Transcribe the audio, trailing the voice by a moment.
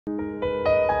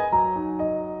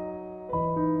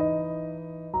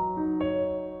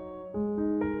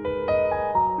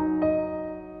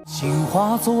情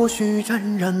话作序，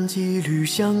沾染几缕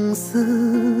相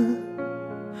思。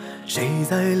谁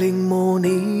在临摹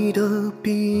你的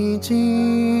笔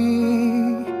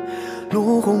迹？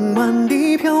落红满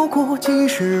地，飘过几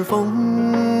世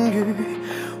风雨，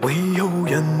唯有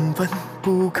缘分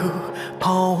不可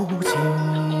抛弃。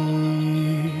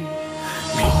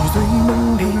迷醉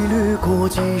梦里掠过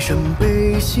几声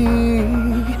悲喜，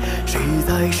谁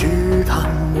在试探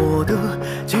我的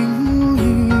情意？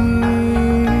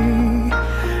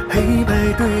黑白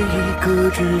对弈，各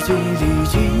执几厘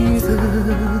棋子，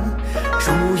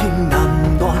输赢难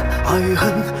断，爱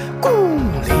恨故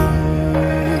里。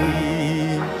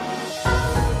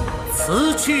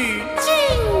此去经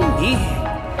年，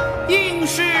应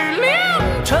是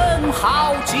良辰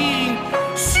好景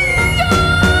需要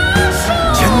收。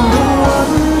千头万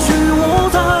绪，我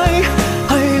在海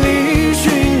里寻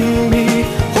觅，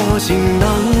花心难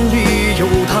离，有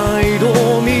太多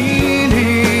迷离。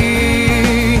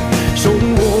手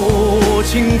握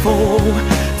清风，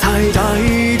才在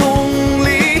洞里，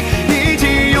一起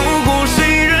有过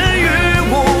谁人与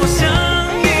我相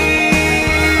依？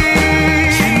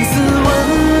千丝万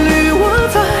缕，我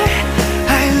在海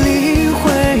里回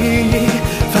忆，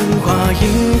繁华隐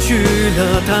去了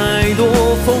太多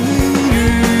风雨。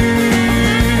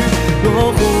落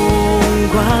红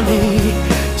挂里，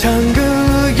长歌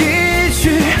一曲，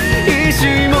依稀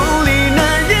梦里难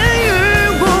言与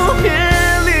我别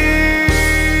离。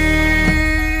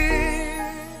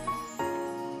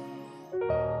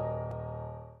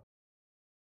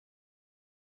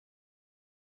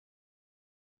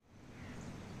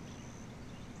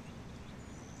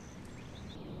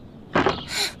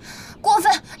过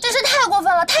分，真是太过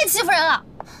分了，太欺负人了！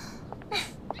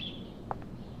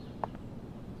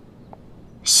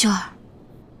秀儿，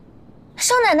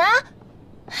少奶奶，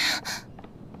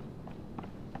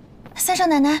三少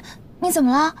奶奶，你怎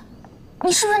么了？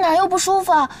你是不是哪儿又不舒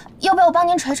服啊？要不要我帮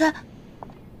您捶捶？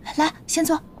来，先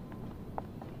坐。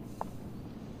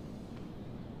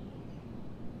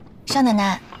少奶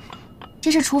奶，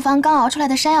这是厨房刚熬出来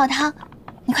的山药汤，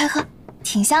你快喝，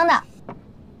挺香的。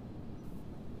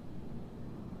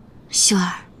秀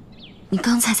儿，你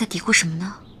刚才在嘀咕什么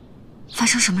呢？发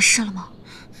生什么事了吗？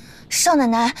少奶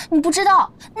奶，你不知道，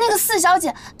那个四小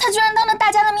姐，她居然当着大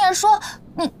家的面说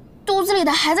你肚子里的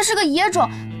孩子是个野种，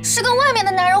是跟外面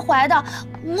的男人怀的。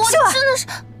我真的是……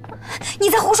你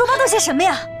在胡说八道些什么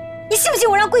呀？你信不信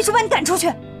我让贵叔把你赶出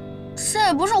去？这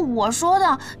也不是我说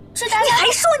的，这大家……你还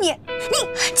说你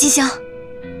吉祥，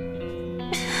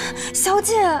小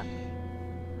姐，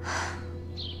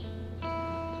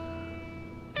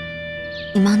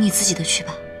你忙你自己的去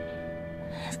吧。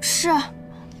是。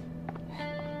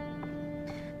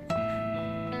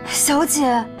小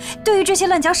姐，对于这些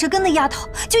乱嚼舌根的丫头，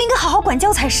就应该好好管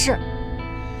教才是。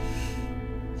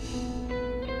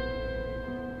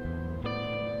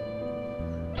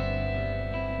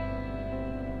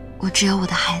我只要我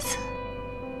的孩子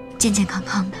健健康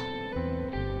康的，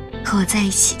和我在一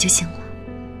起就行了。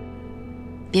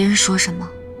别人说什么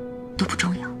都不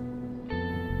重要。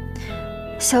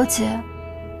小姐，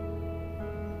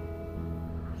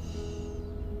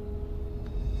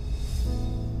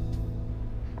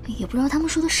也不知道他们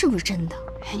说的是不是真的。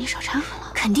哎，你少掺和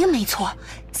了。肯定没错，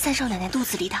三少奶奶肚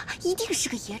子里的一定是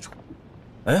个野种。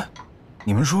哎，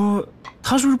你们说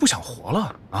她是不是不想活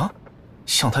了啊？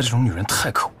像她这种女人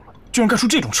太可恶了，居然干出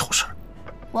这种丑事儿。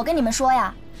我跟你们说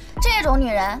呀，这种女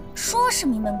人说是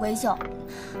名门闺秀，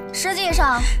实际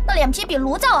上那脸皮比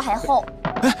炉灶还厚。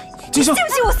哎，金香，对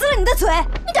不起，我撕了你的嘴！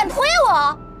你敢推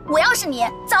我？我要是你，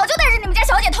早就带着你们家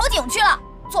小姐投井去了。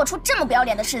做出这么不要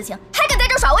脸的事情，还敢在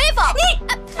这耍威风？你，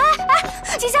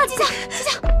吉祥，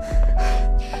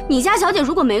你家小姐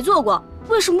如果没做过，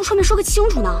为什么不出面说个清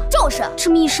楚呢？就是这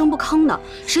么一声不吭的，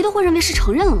谁都会认为是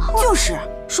承认了。就是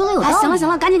说的有道理。行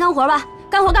了，赶紧干活吧，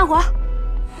干活。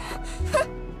哼！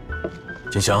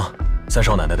金香，三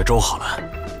少奶奶的粥好了。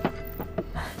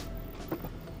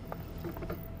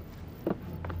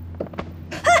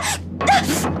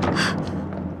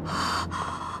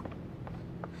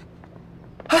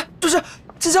哎，这是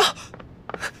金香，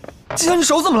金香，你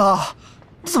手怎么了？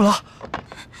你怎么了？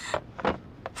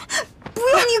不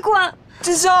用你管。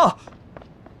金香，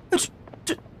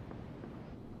这……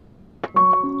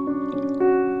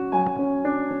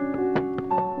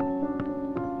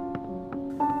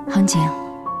杭景，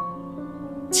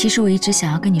其实我一直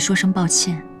想要跟你说声抱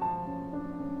歉，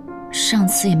上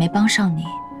次也没帮上你，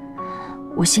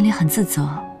我心里很自责。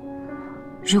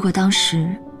如果当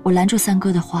时我拦住三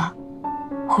哥的话，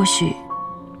或许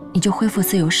你就恢复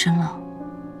自由身了。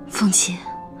凤姐，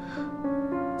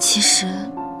其实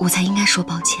我才应该说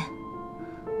抱歉，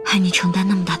害你承担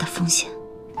那么大的风险。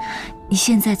你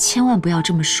现在千万不要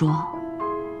这么说，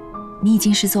你已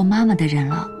经是做妈妈的人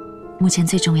了，目前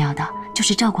最重要的就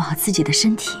是照顾好自己的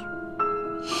身体。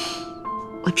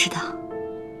我知道。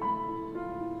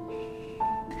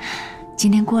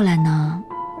今天过来呢，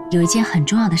有一件很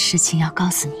重要的事情要告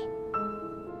诉你。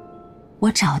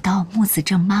我找到木子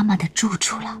正妈妈的住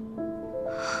处了，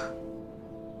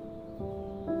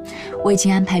我已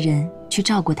经安排人去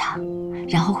照顾她，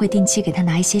然后会定期给她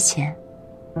拿一些钱。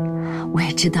我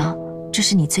也知道这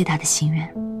是你最大的心愿。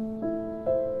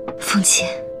凤姐，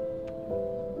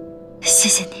谢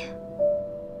谢你。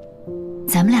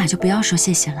咱们俩就不要说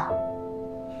谢谢了。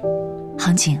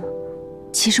杭景，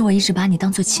其实我一直把你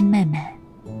当作亲妹妹。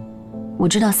我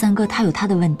知道三哥他有他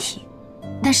的问题，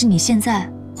但是你现在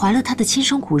怀了他的亲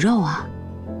生骨肉啊，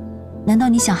难道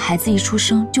你想孩子一出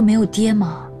生就没有爹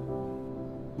吗？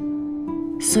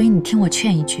所以你听我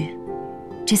劝一句，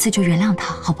这次就原谅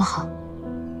他好不好？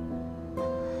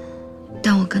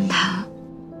但我跟他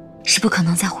是不可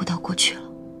能再回到过去了。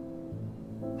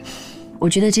我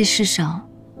觉得这世上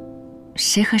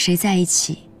谁和谁在一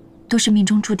起都是命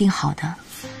中注定好的。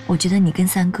我觉得你跟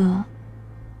三哥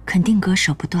肯定割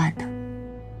舍不断的，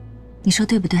你说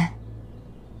对不对？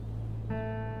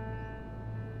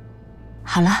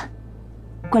好了，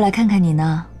过来看看你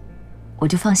呢，我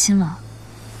就放心了。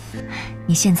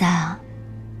你现在啊，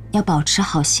要保持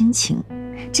好心情，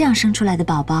这样生出来的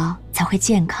宝宝才会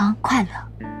健康快乐。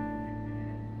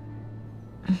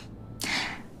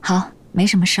好，没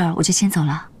什么事儿，我就先走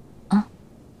了。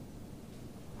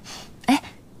哎，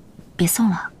别送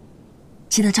了，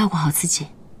记得照顾好自己。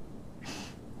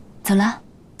走了，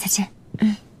再见。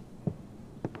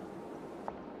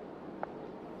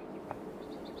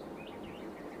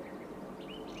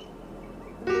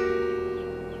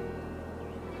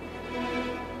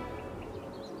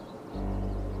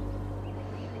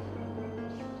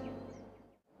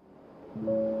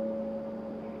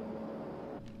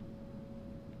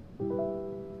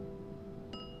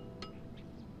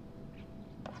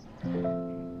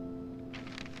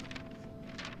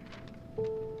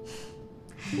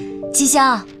金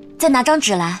香，再拿张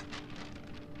纸来。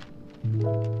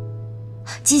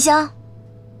金香，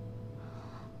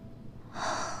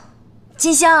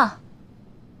金香，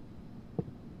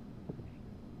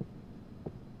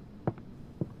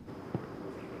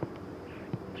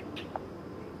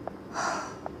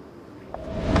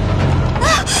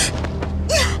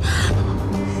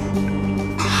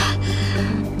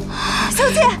小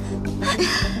姐，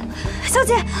小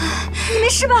姐，你没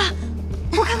事吧？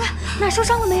我看看哪受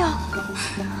伤了没有？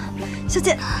小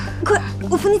姐，快，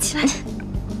我扶你起来，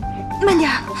慢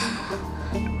点。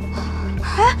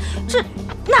哎，这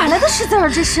哪来的石子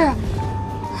儿？这是。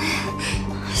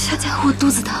小姐，我肚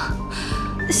子疼。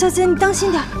小姐，你当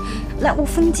心点。来，我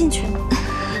扶你进去。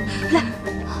来。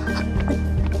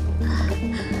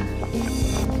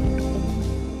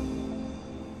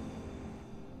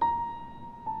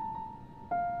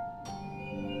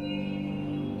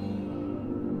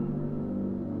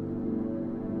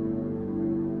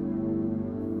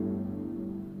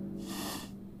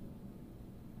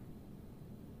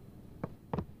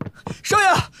少爷，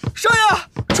少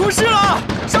爷，出事了！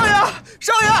少爷，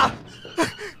少爷，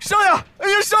少爷，哎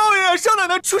呀，少爷，少奶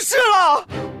奶出事了！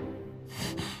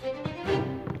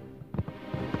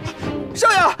少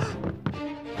爷，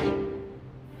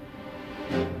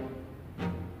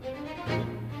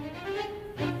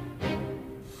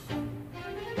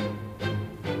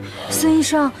孙医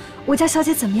生，我家小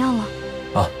姐怎么样了？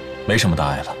啊，没什么大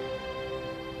碍了。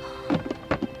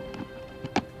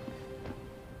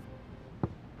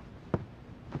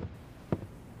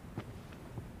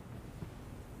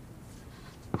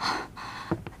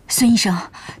孙医生，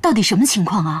到底什么情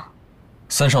况啊？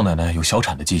三少奶奶有小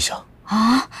产的迹象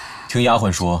啊！听丫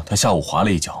鬟说，她下午滑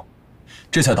了一跤，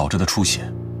这才导致的出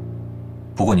血。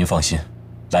不过您放心，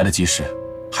来得及时，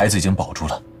孩子已经保住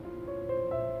了。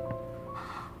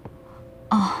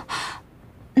哦，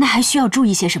那还需要注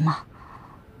意些什么？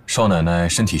少奶奶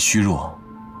身体虚弱，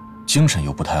精神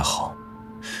又不太好，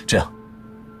这样，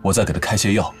我再给她开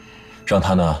些药，让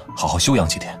她呢好好休养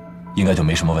几天，应该就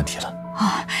没什么问题了。哦，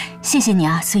谢谢你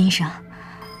啊，孙医生。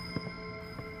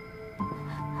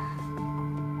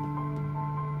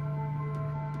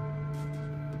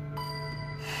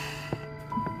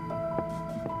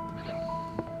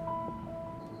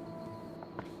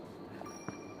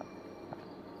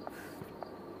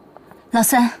老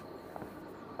三，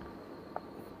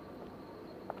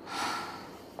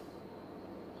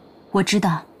我知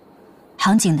道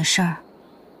杭景的事儿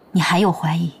你还有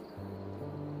怀疑。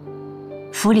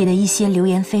府里的一些流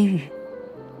言蜚语，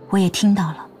我也听到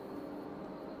了。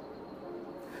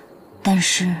但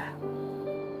是，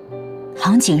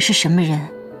杭景是什么人，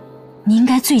你应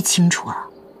该最清楚啊。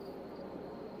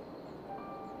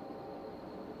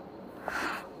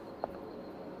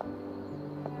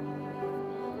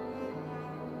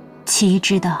其一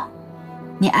知道，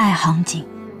你爱杭景，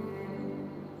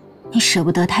你舍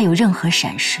不得他有任何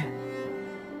闪失。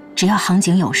只要杭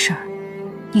景有事儿，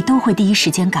你都会第一时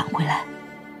间赶回来。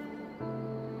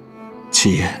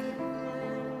七爷，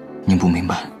您不明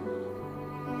白。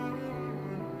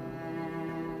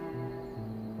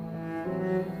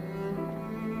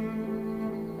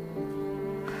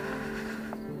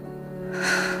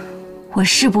我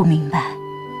是不明白，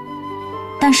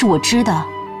但是我知道，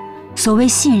所谓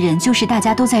信任，就是大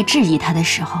家都在质疑他的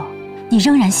时候，你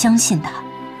仍然相信他。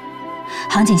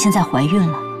杭景现在怀孕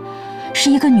了，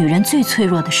是一个女人最脆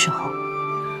弱的时候，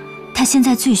她现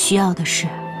在最需要的是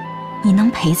你能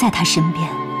陪在她身边。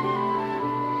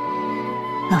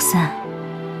老三，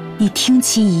你听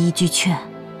七姨一句劝，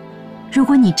如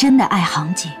果你真的爱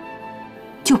杭景，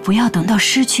就不要等到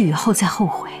失去以后再后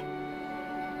悔。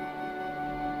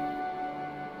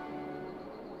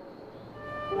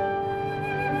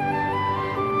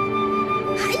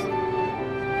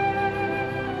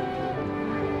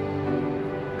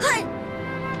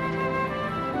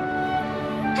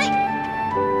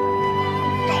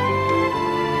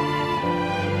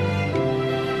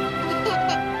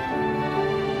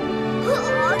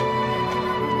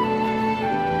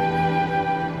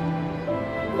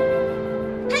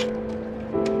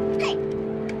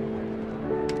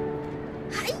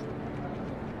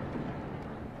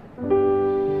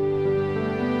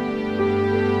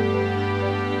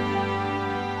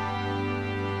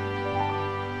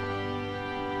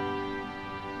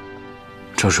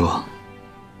周叔，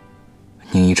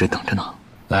您一直等着呢。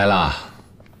来啦，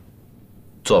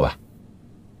坐吧。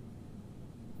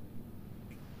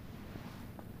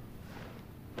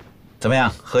怎么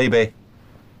样，喝一杯？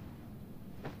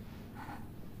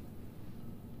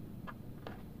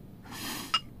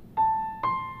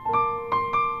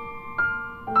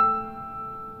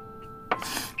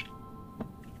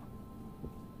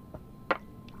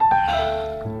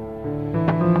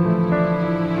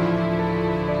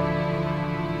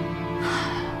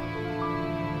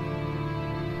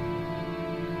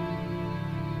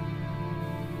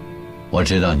我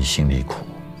知道你心里苦，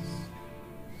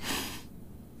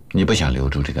你不想留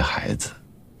住这个孩子，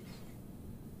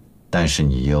但是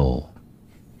你又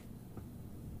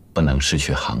不能失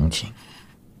去杭景。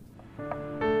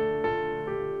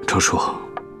周叔，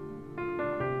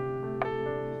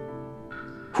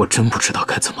我真不知道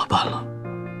该怎么办了。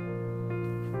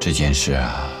这件事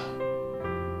啊，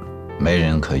没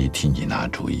人可以替你拿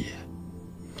主意。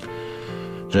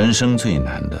人生最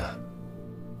难的，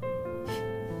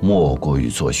莫过于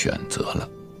做选择了。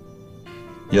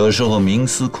有时候冥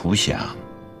思苦想，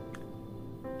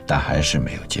但还是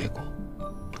没有结果。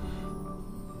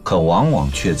可往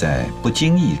往却在不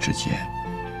经意之间，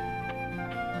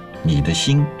你的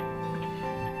心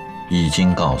已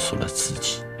经告诉了自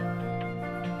己。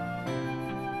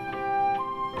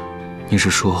你是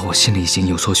说我心里已经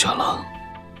有所选了？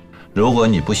如果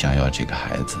你不想要这个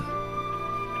孩子，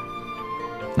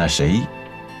那谁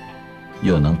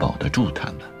又能保得住他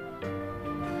呢？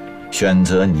选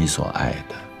择你所爱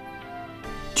的，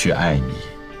去爱你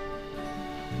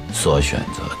所选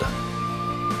择的。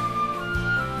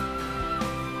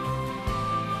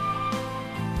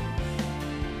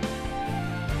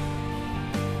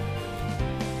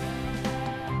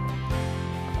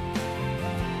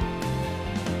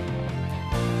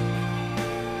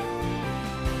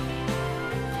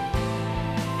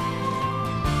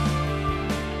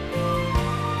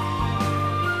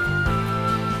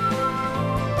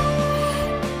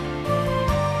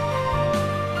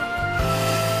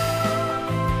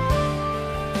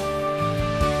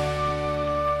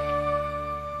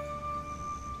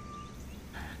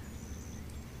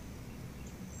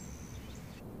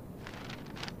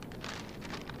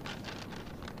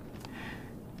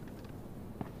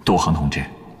杜恒同志，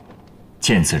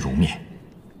见字如面。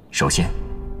首先，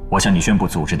我向你宣布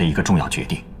组织的一个重要决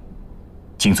定：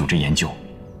经组织研究，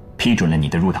批准了你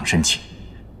的入党申请，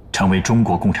成为中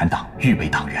国共产党预备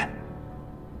党员。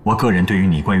我个人对于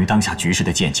你关于当下局势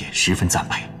的见解十分赞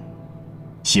佩，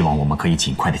希望我们可以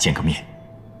尽快的见个面。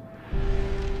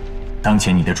当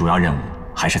前你的主要任务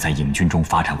还是在影军中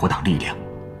发展我党力量，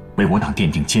为我党奠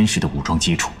定坚实的武装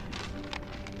基础。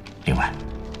另外，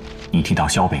你提到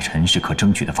萧北辰是可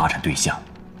争取的发展对象，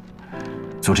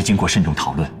组织经过慎重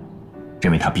讨论，认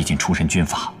为他毕竟出身军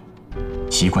阀，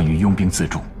习惯于拥兵自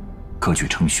重，割据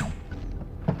称雄。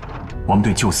我们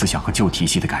对旧思想和旧体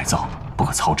系的改造不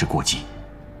可操之过急，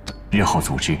日后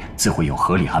组织自会有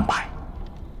合理安排。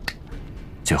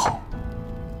最后，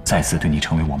再次对你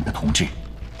成为我们的同志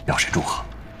表示祝贺。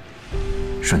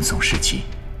顺宋时期，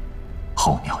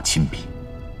候鸟亲笔。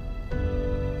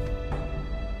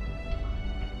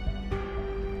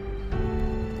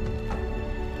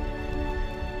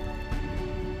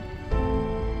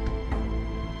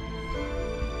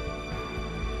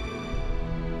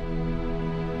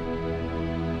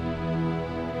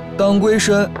当归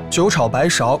参、酒炒白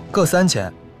芍各3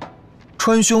钱，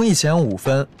川芎1钱5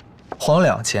分，黄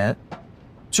2钱，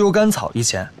灸甘草1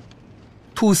钱，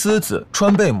菟丝子、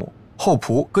川贝母、厚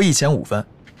朴各1钱5分，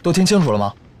都听清楚了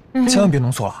吗？千万别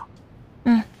弄错了。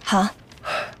好。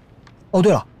哦，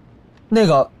对了，那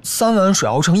个3碗水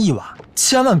熬成1碗，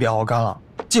千万别熬干了，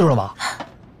记住了吗？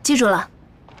记住了。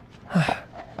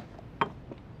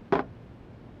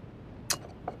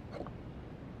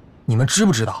你们知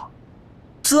不知道？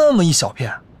这么一小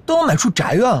片都要买出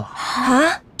宅院了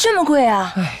啊！这么贵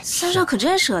啊！三少可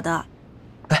真舍得。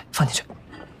来，放进去。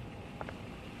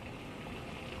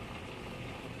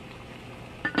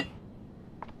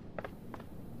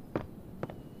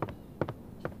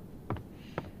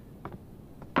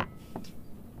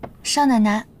少奶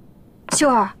奶，秀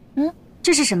儿，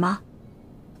这是什么？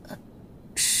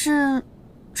是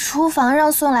厨房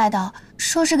让送来的，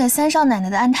说是给3少奶奶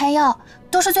的安胎药，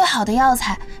都是最好的药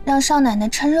材，让少奶奶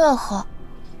趁热喝。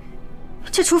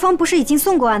这厨房不是已经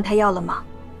送过安胎药了吗？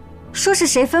说是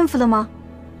谁吩咐的吗？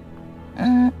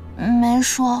没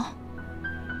说。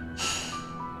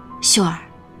秀儿，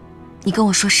你跟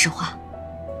我说实话，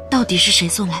到底是谁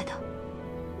送来的？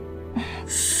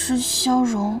是萧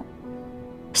荣。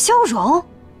萧荣？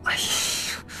哎呀，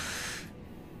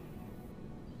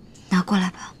拿过来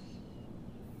吧。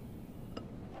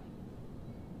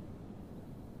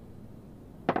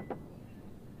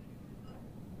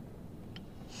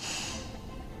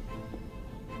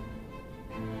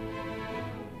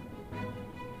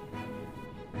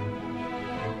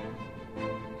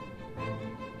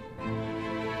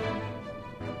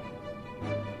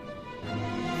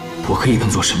我可以当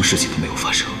做什么事情都没有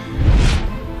发生，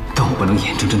但我不能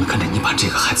眼睁睁地看着你把这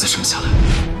个孩子生下来。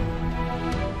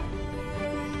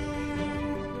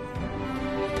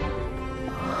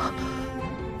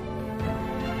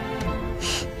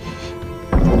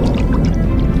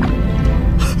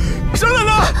少奶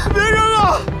奶，别扔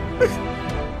啊！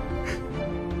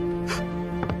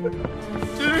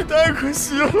真是太可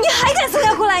惜了。你还敢送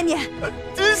药过来你？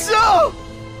金笑，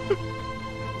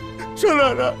少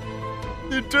奶奶。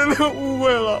你真的误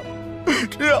会了，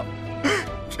这样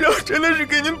真的是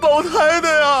给您保胎的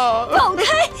呀！保胎？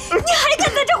你还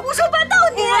敢在这胡说八道？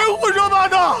你！我没胡说八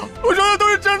道，我说的都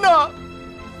是真的。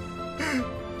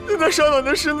现在少奶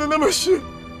奶身子那么虚，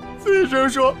医生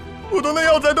说普通的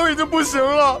药材都已经不行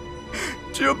了，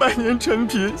只有百年陈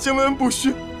皮、行文补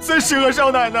虚最适合少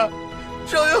奶奶。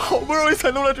少爷好不容易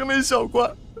才弄了这么一小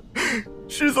罐，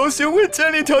是从行会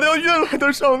千里迢迢运来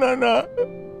的，少奶奶。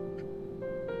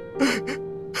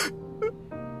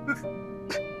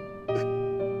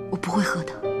我不会喝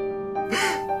的。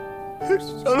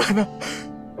少奶奶，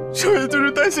少爷就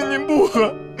是担心您不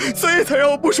喝，所以才让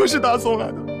我不说是他送来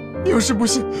的。你要是不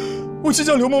信，我去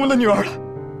叫刘嬷嬷的女儿来，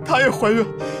她也怀孕，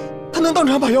她能当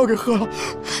场把药给喝了。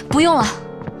不用了。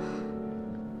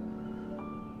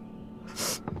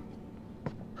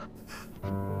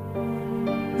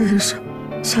那是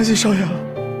相信少爷了。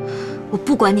我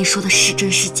不管你说的是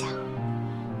真是假，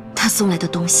他送来的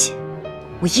东西，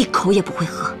我一口也不会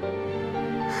喝。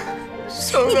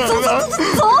少奶奶，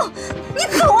走！你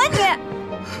走啊你！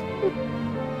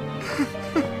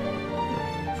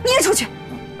你也出去。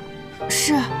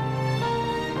是。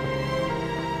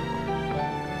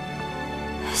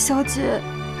小姐。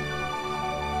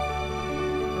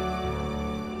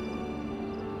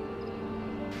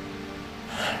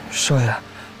少爷，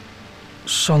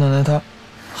少奶奶她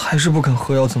还是不肯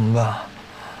喝药，怎么办？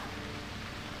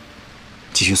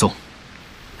继续送。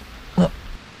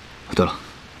对了，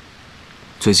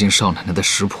最近少奶奶的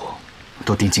食谱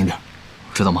都定紧点，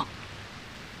知道吗？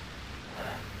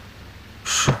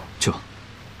是。去吧。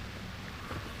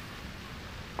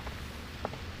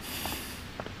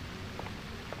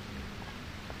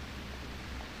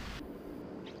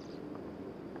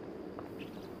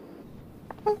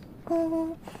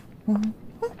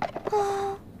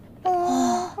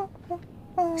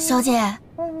小姐，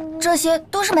这些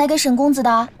都是买给沈公子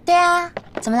的。对啊，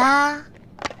怎么啦？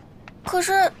可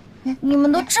是你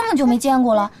们都这么久没见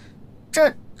过了，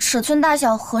这尺寸大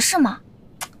小合适吗？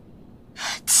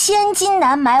切！千金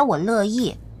难买我乐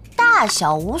意，大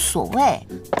小无所谓。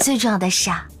最重要的是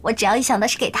啊，我只要一想到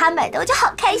是给他买的，我就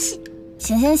好开心。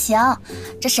行行行，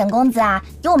这沈公子啊，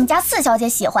有我们家4小姐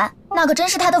喜欢，那可真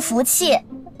是他的福气。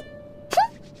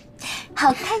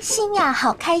好开心呀，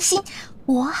好开心，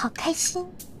我好开心。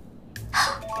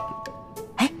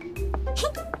哎，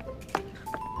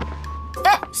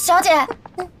小姐，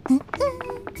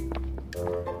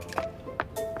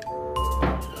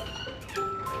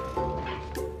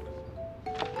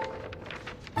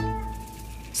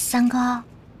三哥，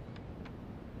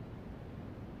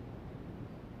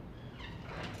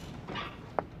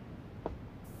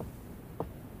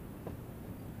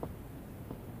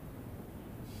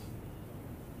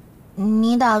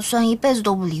你打算一辈子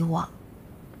都不理我？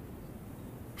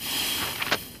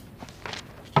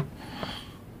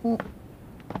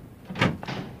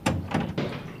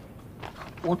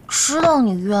我知道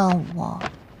你怨我，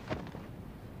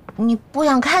你不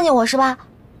想看见我是吧？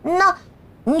那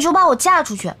你就把我嫁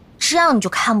出去，这样你就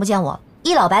看不见我了，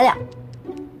一了百了。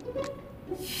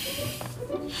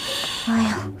哎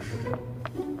呀，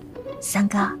三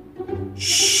哥，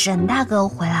沈大哥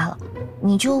回来了，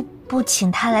你就不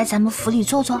请他来咱们府里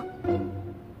坐坐？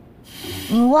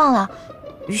你忘了，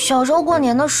小时候过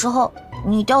年的时候，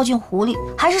你掉进湖里，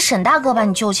还是沈大哥把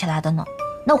你救起来的呢。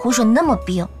那湖水那么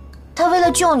冰，他为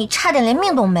了救你，差点连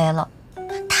命都没了。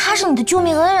他是你的救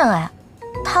命恩人哎，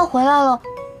他回来了，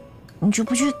你就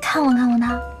不去看望看望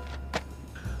他？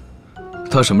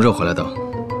他什么时候回来的？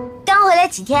刚回来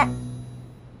几天。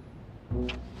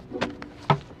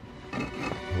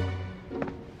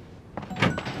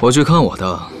我去看我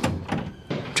的，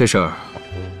这事儿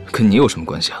跟你有什么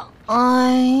关系啊？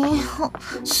哎呀，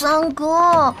三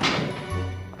哥，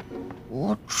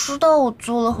我知道我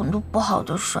做了很多不好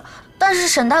的事，但是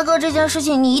沈大哥这件事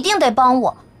情你一定得帮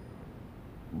我。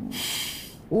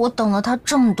我等了他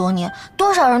这么多年，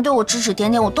多少人对我指指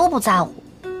点点，我都不在乎。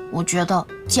我觉得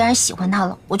既然喜欢他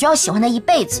了，我就要喜欢他一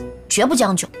辈子，绝不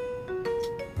将就。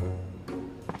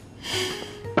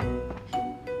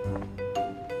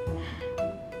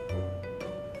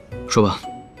说吧，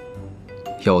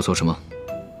要我做什么？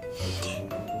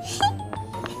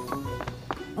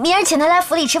明儿请他来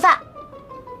府里吃饭。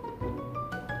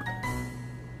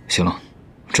行了，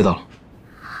知道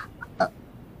了。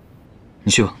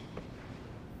你去吧。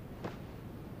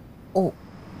哦。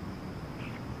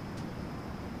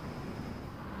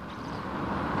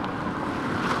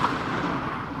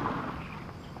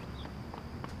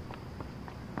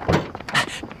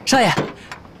少爷，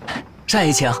少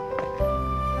爷请。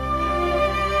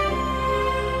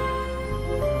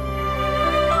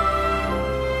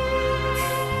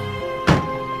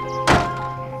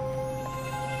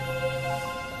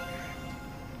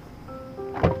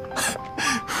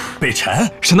北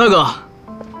辰，沈大哥，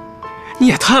你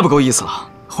也太不够意思了，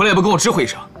回来也不跟我知会一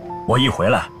声。我一回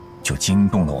来就惊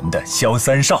动了我们的萧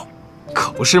三少。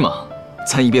可不是嘛，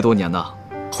咱一别多年的，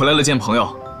回来了见朋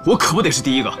友，我可不得是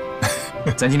第一个。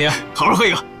咱今天好好喝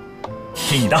一个。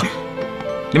听你的，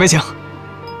里面请。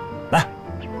来。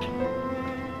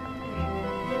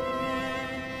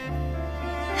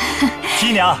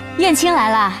七娘，燕青来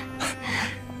了。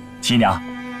七娘，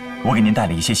我给您带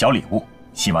了一些小礼物，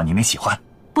希望您能喜欢。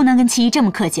不能跟七姨这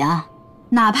么客气啊！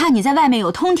哪怕你在外面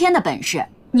有通天的本事，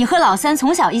你和老三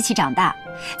从小一起长大，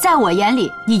在我眼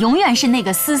里，你永远是那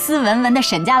个斯斯文文的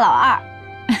沈家老二。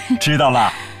知道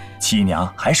了，七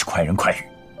娘还是快人快语。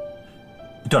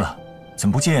对了，怎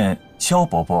么不见萧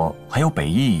伯伯还有北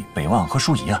翼、北望和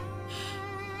淑仪啊？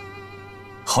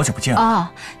好久不见了。哦，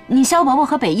你萧伯伯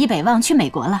和北翼、北望去美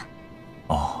国了。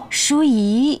哦，淑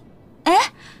仪，哎，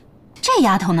这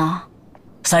丫头呢？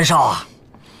三少啊。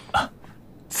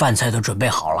饭菜都准备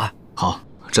好了。好，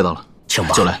知道了，请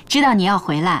吧。就来。知道你要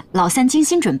回来，老三精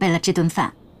心准备了这顿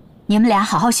饭，你们俩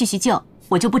好好叙叙旧，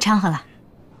我就不掺和了。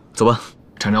走吧，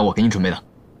尝尝我给你准备的。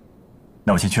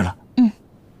那我先去了。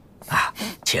啊，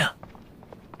请。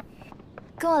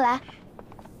跟我来。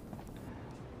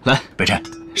来，北辰，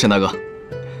沈大哥，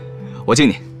我敬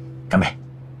你，干杯。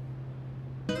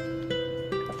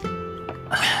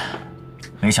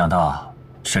没想到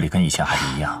这里跟以前还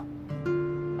不一样。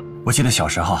我记得小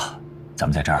时候，咱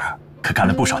们在这儿可干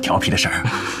了不少调皮的事儿。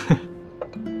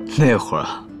那会儿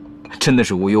啊，真的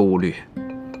是无忧无虑。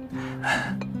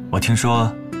我听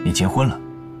说你结婚了，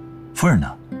夫人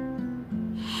呢？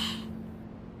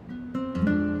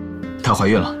她怀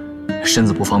孕了，身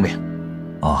子不方便。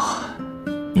哦，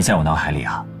你在我脑海里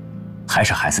啊，还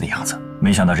是孩子的样子。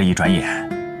没想到这一转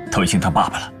眼，都已经当爸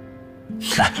爸了。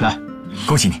来，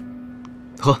恭喜你，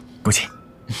喝，恭喜。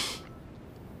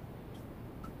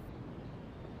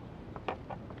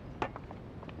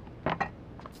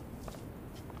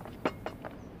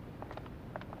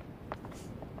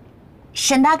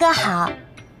沈大哥好。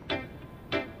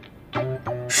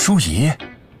舒怡，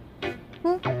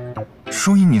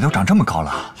舒怡，你都长这么高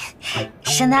了。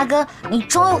沈大哥，你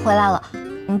终于回来了，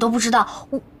你都不知道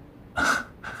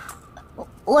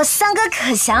我三哥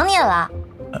可想你了。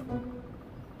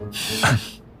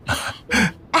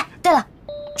哎，对了，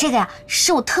这个呀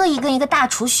是我特意跟一个大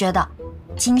厨学的，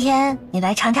今天你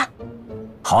来尝尝。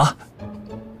好啊。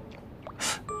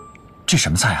这什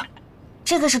么菜啊？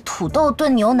这个是土豆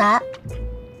炖牛腩，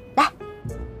来。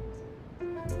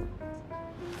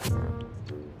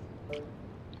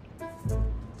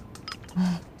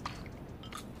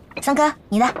三哥，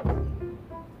你的。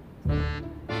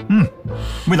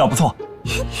味道不错。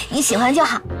你喜欢就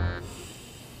好。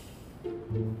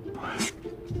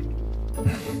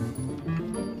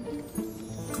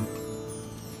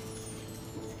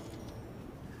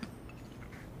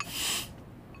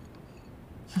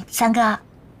三哥，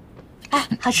哎，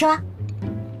好吃吗？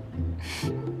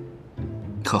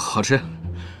好吃。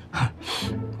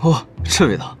哇，这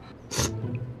味道。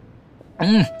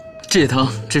这汤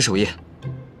真手艺，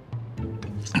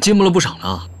进步了不少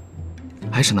呢。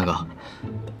哎，沈大哥，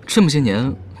这么些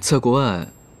年在国外，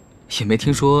也没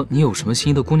听说你有什么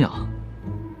心仪的姑娘。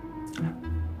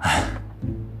哎，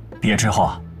毕业之后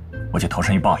啊，我就投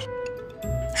身于报业。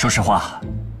说实话，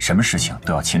什么事情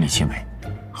都要亲力亲为，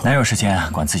哪有时间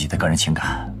管自己的个人情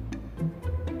感？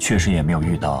确实也没有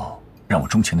遇到让我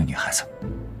钟情的女孩子。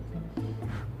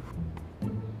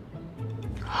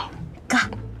哥，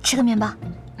吃个面包。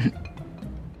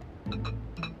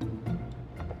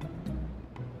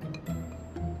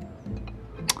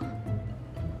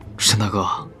沈大哥，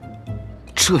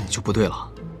这你就不对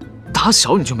了，打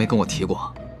小你就没跟我提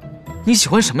过，你喜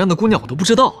欢什么样的姑娘我都不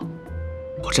知道，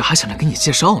我这还想着给你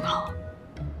介绍呢。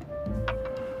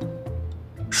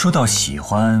说到喜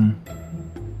欢，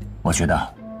我觉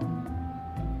得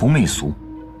不媚俗，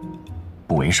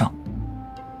不为上，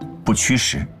不驱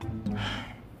使，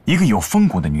一个有风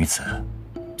骨的女子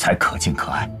才可敬可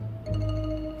爱。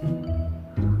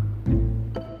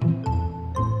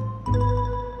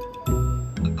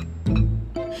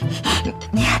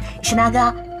沈大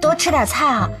哥，多吃点菜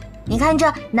啊！你看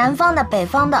这南方的、北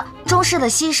方的、中式的、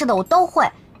西式的我都会。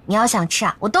你要想吃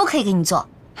啊，我都可以给你做。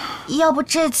要不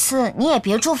这次你也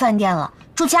别住饭店了，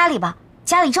住家里吧。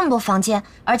家里这么多房间，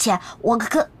而且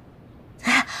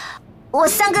我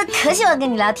三哥可喜欢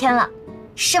跟你聊天了，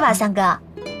是吧，三哥？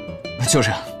就是。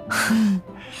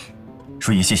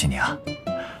舒怡，谢谢你啊，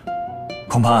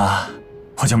恐怕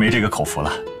我就没这个口福了。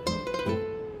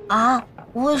啊？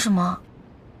为什么？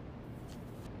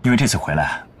因为这次回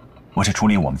来，我是处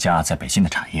理我们家在北京的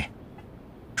产业，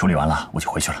处理完了我就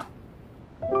回去了。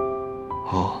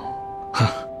哦，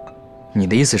你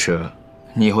的意思是，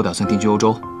你以后打算定居欧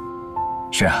洲？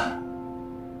是啊，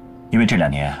因为这2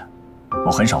年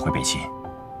我很少回北京，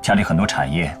家里很多产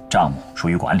业账目属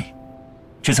于管理，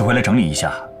这次回来整理一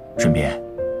下，顺便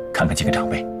看看几个长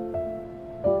辈。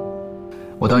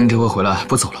我当你这回回来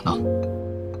不走了呢。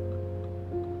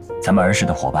咱们儿时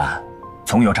的伙伴，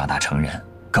总有长大成人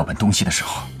各奔东西的时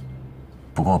候。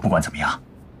不过不管怎么样，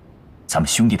咱们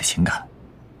兄弟的情感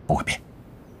不会变。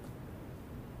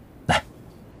来，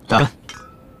干！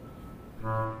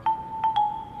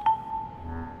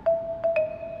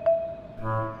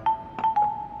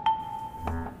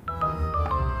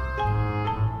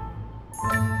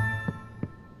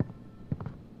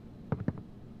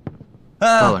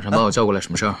大晚上把我叫过来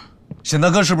什么事儿？沈大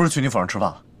哥是不是去你府上吃饭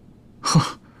了？哼，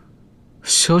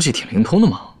消息挺灵通的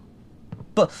嘛。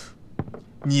不，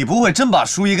你不会真把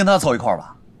舒怡跟他凑一块儿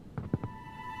吧？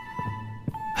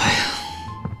哎呀，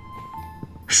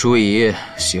舒怡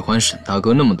喜欢沈大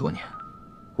哥那么多年，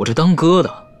我这当哥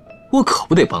的，我可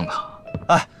不得帮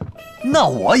他。哎，那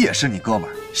我也是你哥们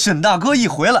儿，沈大哥一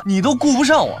回来，你都顾不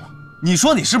上我了，你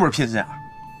说你是不是偏心眼？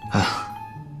哎呀，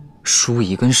舒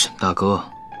怡跟沈大哥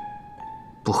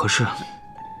不合适。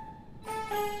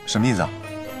什么意思啊？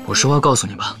我实话告诉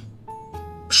你吧，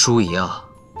舒怡啊，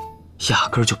压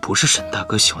根儿就不是沈大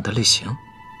哥喜欢的类型，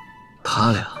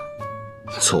他俩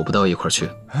走不到一块儿去。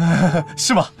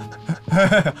是吗？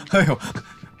哎呦，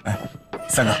哎，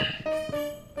三哥，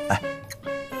哎，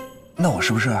那我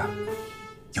是不是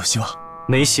有希望？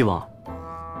没希望。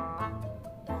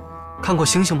看过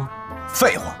星星吗？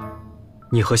废话，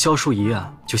你和萧淑怡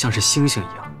啊，就像是星星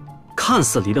一样，看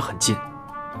似离得很近，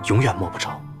永远摸不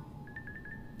着。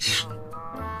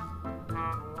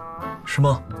是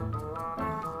吗？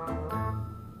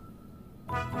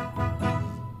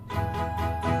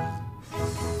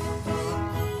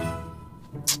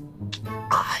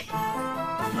哎，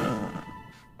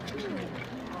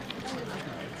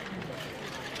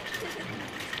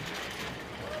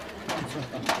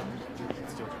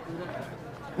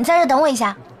你在这等我一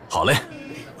下。好嘞。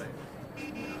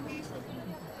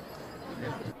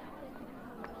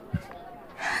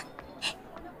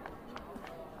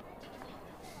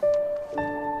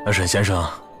那沈先生，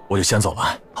我就先走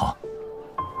了。好，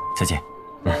再见。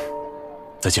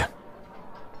再见。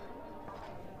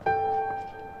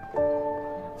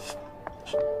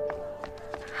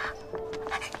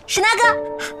沈大哥，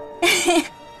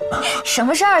什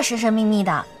么事儿神神秘秘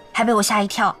的，还被我吓一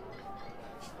跳。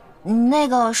那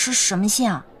个是什么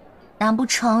信啊？难不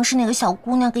成是哪个小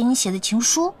姑娘给你写的情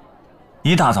书？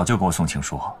一大早就给我送情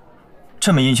书，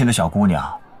这么殷勤的小姑娘，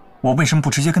我为什么不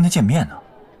直接跟她见面呢？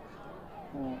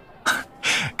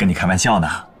跟你开玩笑呢。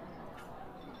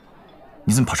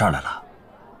你怎么跑这儿来了？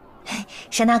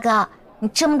沈大哥，你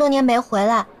这么多年没回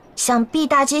来，想必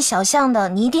大街小巷的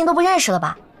你一定都不认识了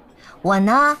吧？我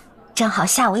呢，正好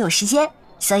下午有时间，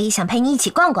所以想陪你一起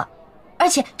逛逛，而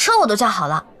且车我都叫好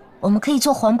了，我们可以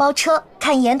坐黄包车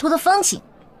看沿途的风景，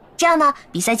这样呢，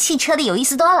比在汽车里有意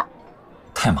思多了。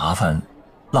太麻烦，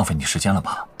浪费你时间了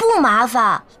吧？不麻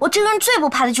烦，我这个人最不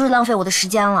怕的就是浪费我的时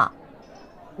间了。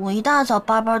我一大早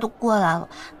巴巴都过来了，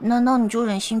难道你就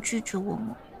忍心拒绝我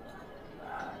吗？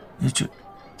你这……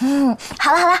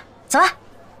好了好了，走了，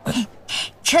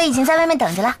车已经在外面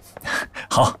等着了。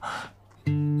好。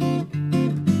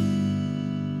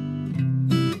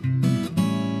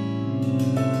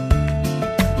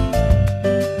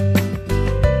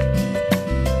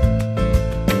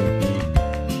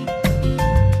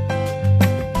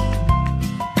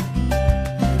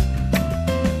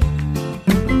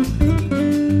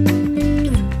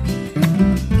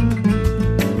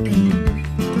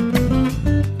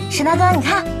沈大哥，你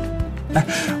看，哎，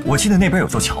我记得那边有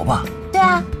座桥吧？对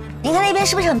啊，你看那边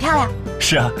是不是很漂亮？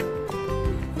是啊，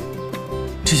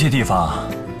这些地方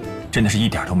真的是一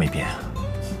点都没变啊。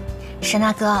沈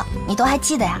大哥，你都还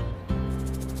记得呀？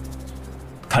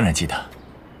当然记得。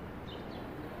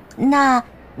那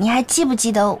你还记不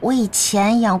记得我以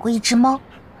前养过一只猫？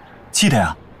记得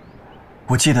呀，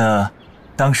我记得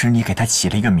当时你给它起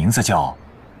了一个名字叫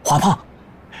花胖，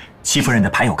戚夫人的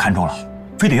牌友看中了，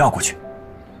非得要过去。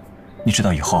你知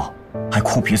道以后还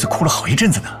哭鼻子哭了好一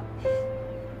阵子呢。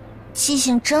记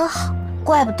性真好，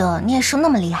怪不得你也生那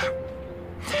么厉害。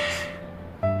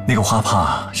那个花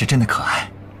胖是真的可爱。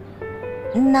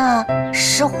那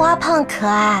是花胖可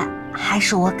爱，还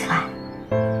是我可爱？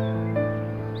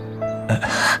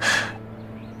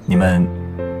你们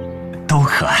都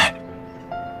可爱。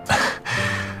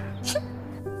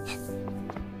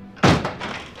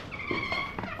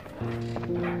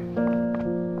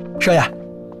少爷，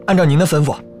按照您的吩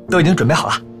咐，都已经准备好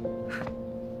了。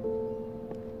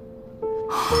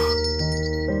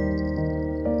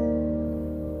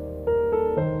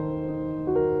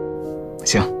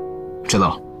行，知道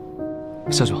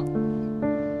了，下去吧。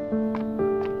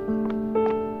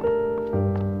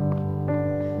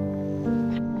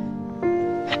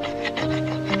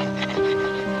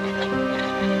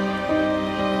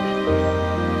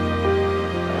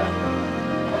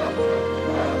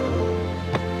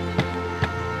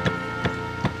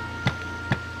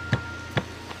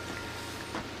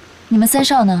你们三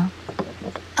少呢？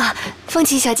啊，凤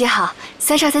琴小姐好，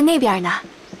三少在那边呢。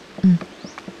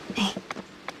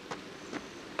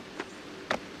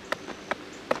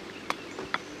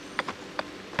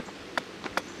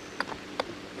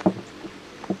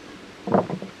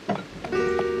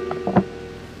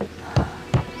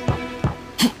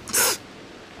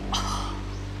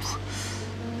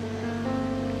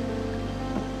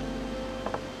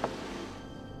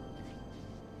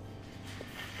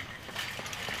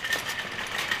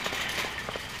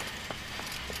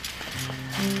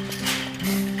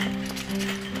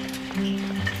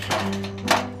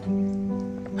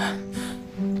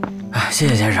谢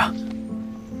谢先生。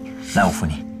来，我扶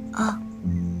你。啊，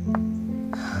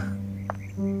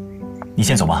你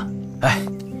先走吧。哎，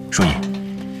舒怡，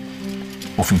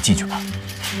我扶你进去吧。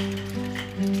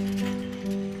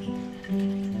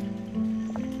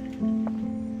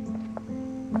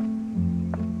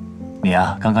你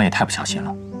呀，刚刚也太不小心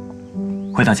了，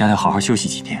回到家要好好休息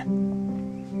几天。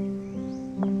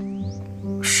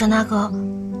沈大哥，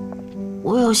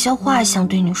我有些话想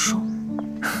对你说。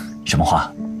什么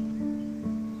话？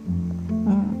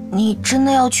你真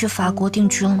的要去法国定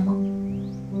居了吗？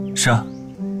是啊，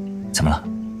怎么了？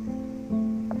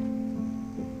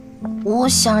我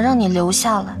想让你留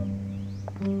下来。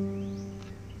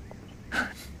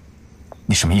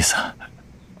你什么意思啊？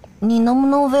你能不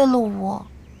能为了我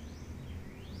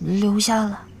留下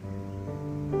来？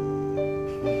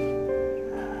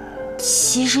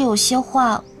其实有些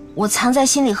话我藏在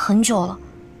心里很久了，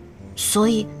所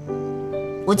以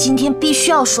我今天必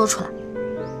须要说出来。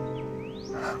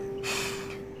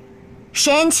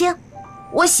沈燕青，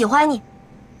我喜欢你。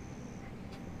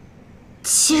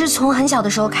其实从很小的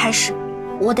时候开始，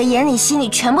我的眼里心里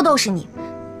全部都是你。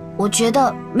我觉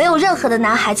得没有任何的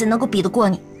男孩子能够比得过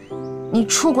你。你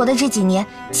出国的这几年，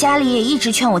家里也一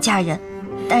直劝我嫁人，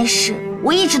但是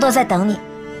我一直都在等你。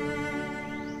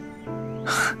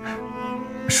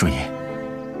舒怡，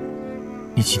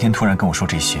你今天突然跟我说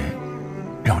这些，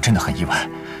让我真的很意外。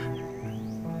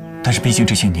但是毕竟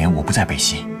这些年我不在北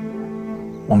西，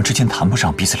我们之间谈不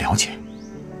上彼此了解，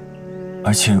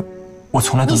而且我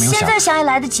从来都没有想。你现在想也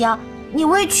来得及啊！你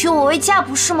为娶我为嫁，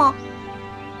不是吗？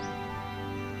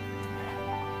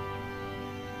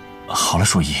好了，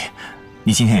舒怡，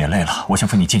你今天也累了，我想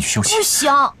扶你进去休息。不行，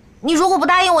你如果不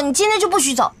答应我，你今天就不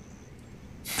许走。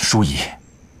舒怡，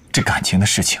这感情的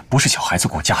事情不是小孩子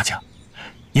过家家，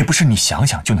也不是你想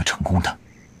想就能成功的。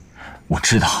我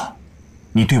知道，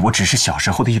你对我只是小时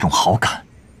候的一种好感，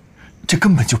这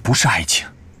根本就不是爱情。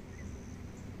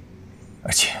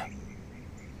而且，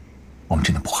我们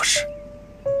真的不合适，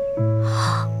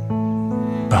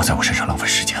不要在我身上浪费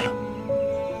时间了。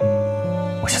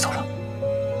我先走了。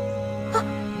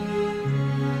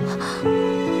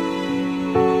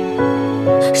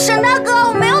沈大哥，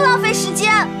我没有浪费时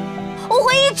间，我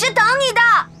会一直等你的。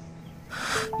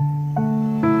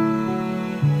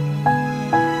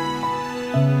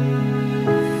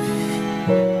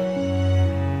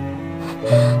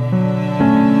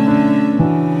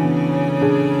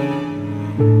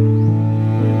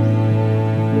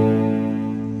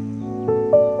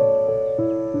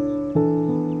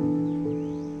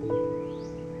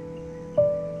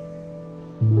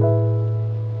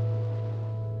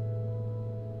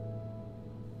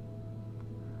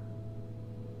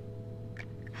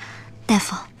大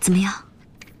夫，怎么样？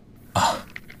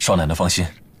少奶奶放心，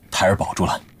胎儿保住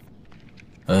了。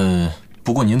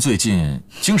不过您最近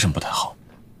精神不太好，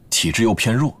体质又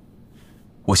偏弱，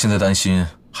我现在担心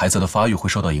孩子的发育会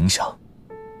受到影响。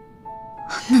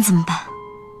那怎么办？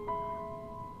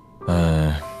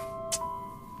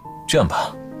这样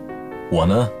吧，我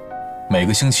呢，每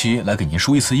个星期来给您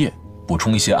输1次液，补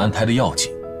充一些安胎的药剂，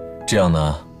这样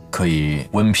呢可以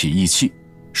温脾益气，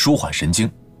舒缓神经，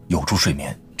有助睡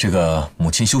眠。这个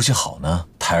母亲休息好呢，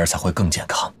胎儿才会更健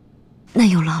康。那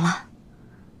有劳了。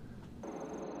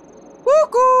布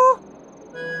谷，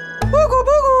布谷，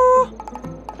布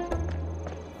谷，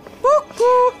布谷，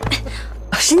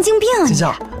神经病啊你！金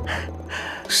笑，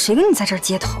谁跟你在这儿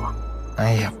接头啊？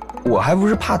哎呀，我还不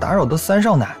是怕打扰到三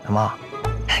少奶奶吗？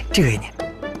这个给你。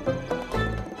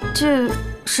这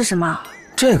是什么？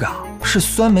这个啊是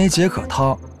酸梅解渴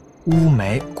汤，乌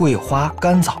梅、桂花、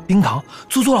甘草、冰糖，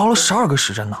足足熬了12个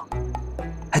时辰呢。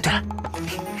哎，对了，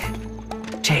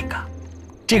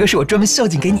这个是我专门孝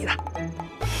敬给你的。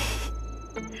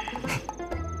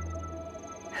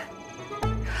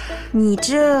你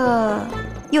这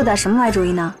又打什么歪主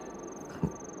意呢？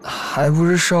还不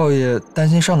是少爷担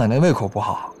心少奶奶胃口不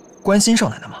好，关心少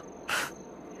奶奶吗？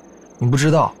你不知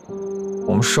道，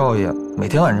我们少爷每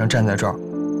天晚上站在这儿，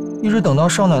一直等到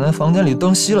少奶奶房间里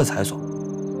灯熄了才走，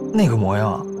那个模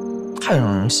样啊，太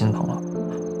让人心疼了。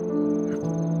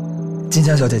金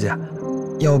香小姐姐，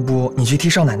要不你去替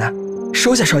少奶奶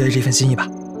收下少爷这份心意吧？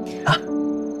啊，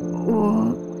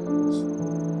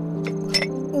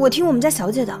我听我们家小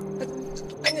姐的。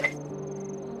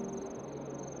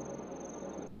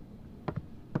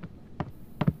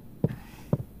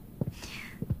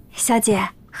小姐，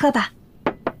喝吧，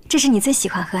这是你最喜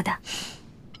欢喝的。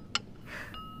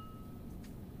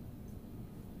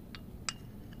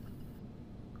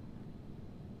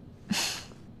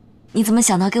你怎么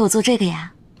想到给我做这个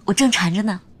呀？我正馋着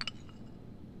呢。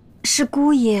是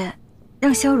姑爷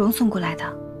让萧荣送过来的。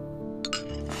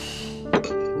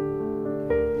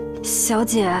小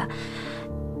姐，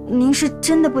您是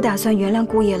真的不打算原谅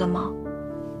姑爷了吗？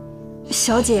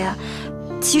小姐，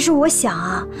其实我想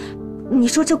啊，你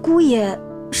说这姑爷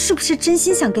是不是真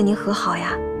心想跟您和好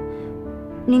呀？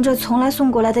您这从来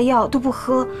送过来的药都不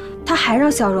喝，他还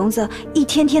让小荣子一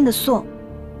天天的送，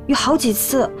有好几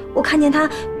次我看见他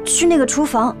去那个厨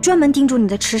房专门叮嘱你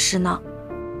的吃食呢。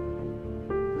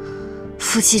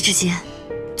夫妻之间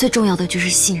最重要的就是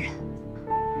信任，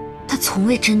他从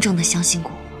未真正的相信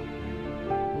过我。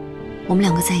我们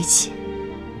两个在一起，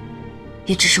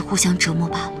也只是互相折磨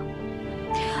罢了。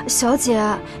小姐，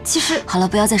其实……好了，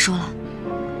不要再说了，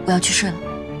我要去睡了。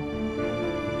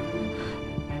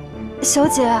小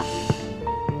姐，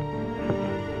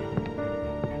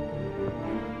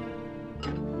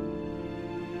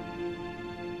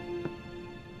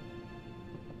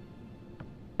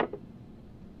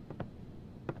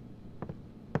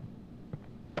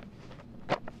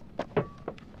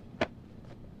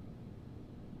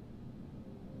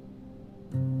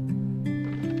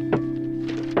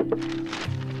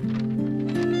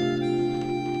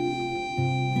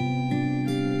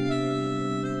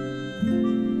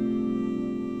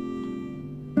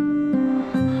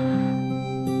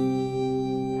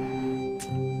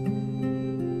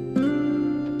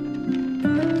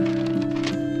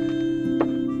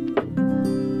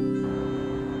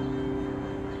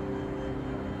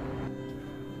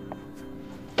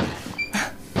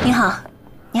好，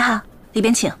你好，里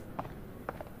边请。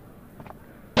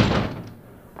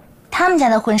他们家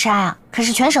的婚纱呀，可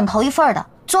是全省头一份的，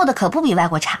做的可不比外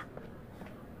国差。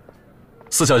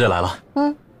四小姐来了。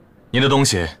您的东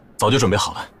西早就准备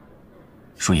好了。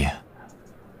舒怡，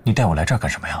你带我来这儿干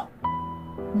什么呀？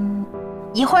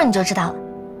一会儿你就知道了。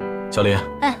小林，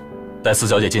哎，带四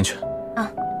小姐进去。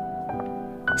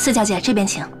四小姐这边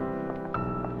请。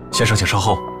先生，请稍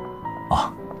后。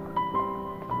啊。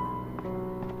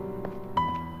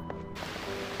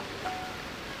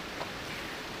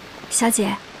小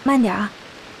姐，慢点啊。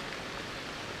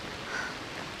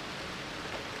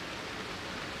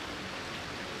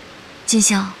金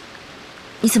香，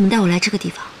你怎么带我来这个地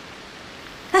方？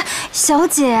哎，小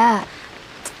姐，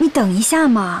你等一下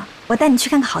嘛，我带你去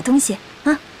看个好东西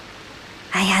啊。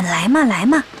哎呀，来嘛来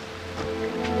嘛。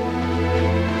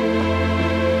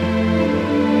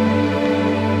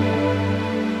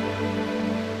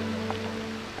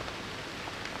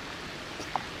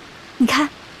你看。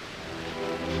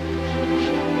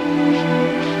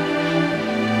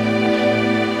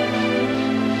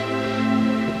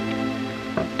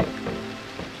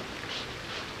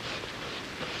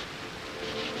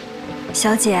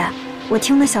小姐，我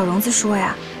听那小荣子说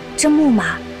呀，这木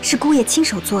马是姑爷亲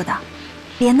手做的，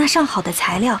连那上好的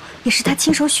材料也是他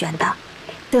亲手选的，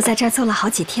都在这儿做了好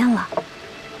几天了。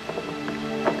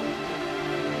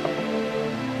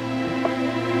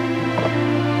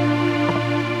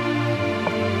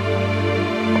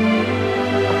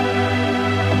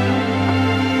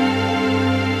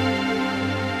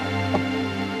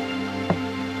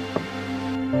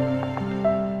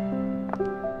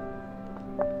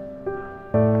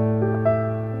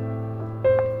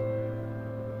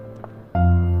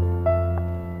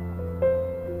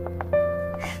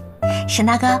沈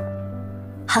大哥，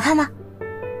好看吗？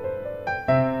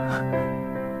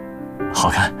好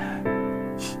看。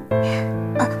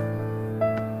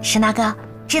沈大哥，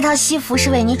这套西服是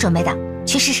为你准备的，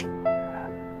去试试。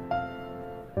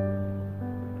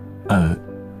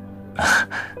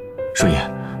舒怡，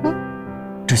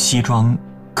这西装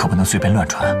可不能随便乱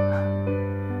穿。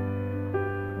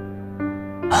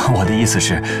我的意思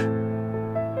是，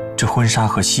这婚纱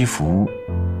和西服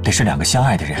得是两个相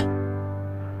爱的人，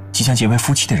即将结为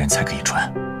夫妻的人才可以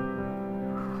穿。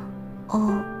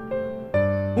哦，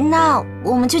那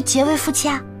我们就结为夫妻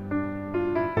啊！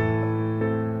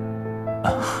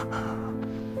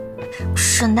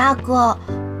沈大哥，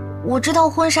我这套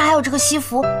婚纱还有这个西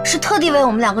服是特地为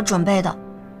我们两个准备的。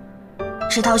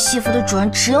这套西服的主人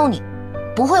只有你，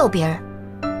不会有别人。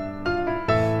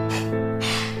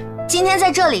今天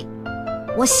在这里，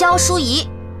我萧淑仪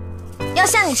要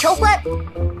向你求婚。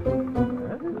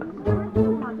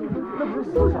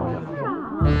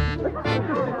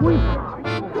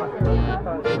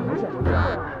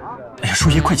哎呀，淑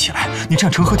仪，快起来！你这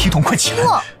样成何体统？快起来！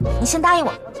不，你先答应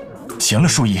我。行了，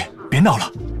淑仪，别闹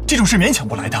了，这种事勉强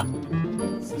不来的。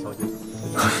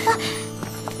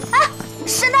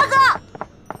沈大哥！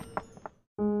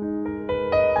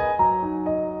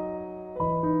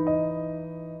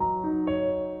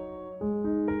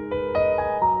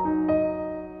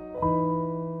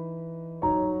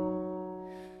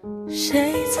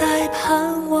谁在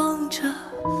盼望着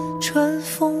春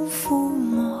风抚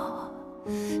摸？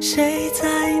谁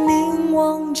在凝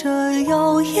望着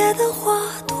摇曳的花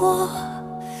朵？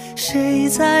谁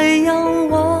在仰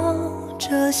望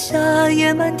着夏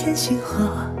夜满天星河？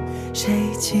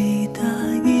谁记得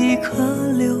一颗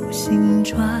流星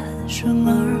转瞬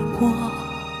而过？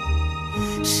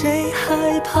谁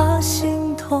害怕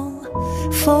心痛，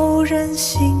否认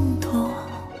心痛？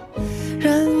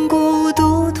任孤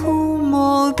独涂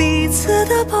抹彼此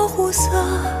的保护色，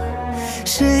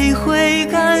谁会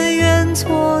甘愿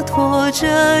蹉跎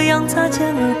这样擦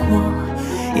肩而过？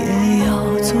也要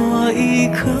做一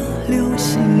颗流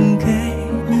星给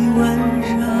你温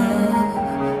热。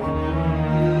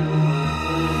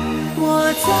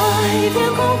我在天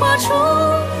空画出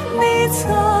你侧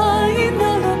影的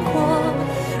轮廓，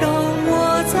让我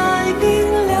在冰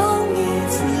凉一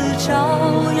次照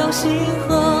耀星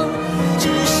河。至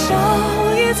少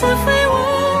一次飞舞，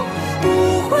不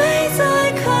会再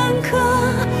坎坷，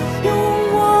用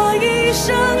我一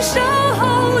生守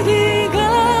候一个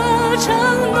承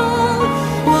诺。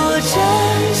我真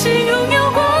心拥有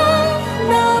过，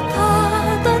哪怕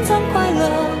短暂快乐，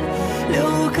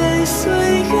留给岁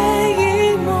月一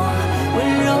抹温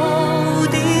柔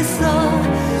的色。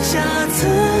下次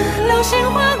流星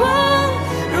划过，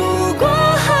如果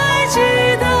还记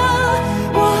得，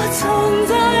我曾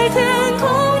在天空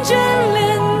眷恋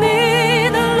你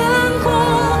的轮廓。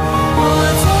我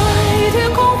在天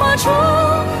空画出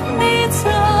你侧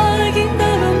影的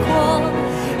轮廓，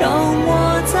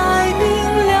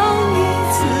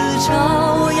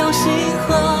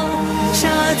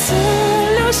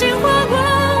心怀。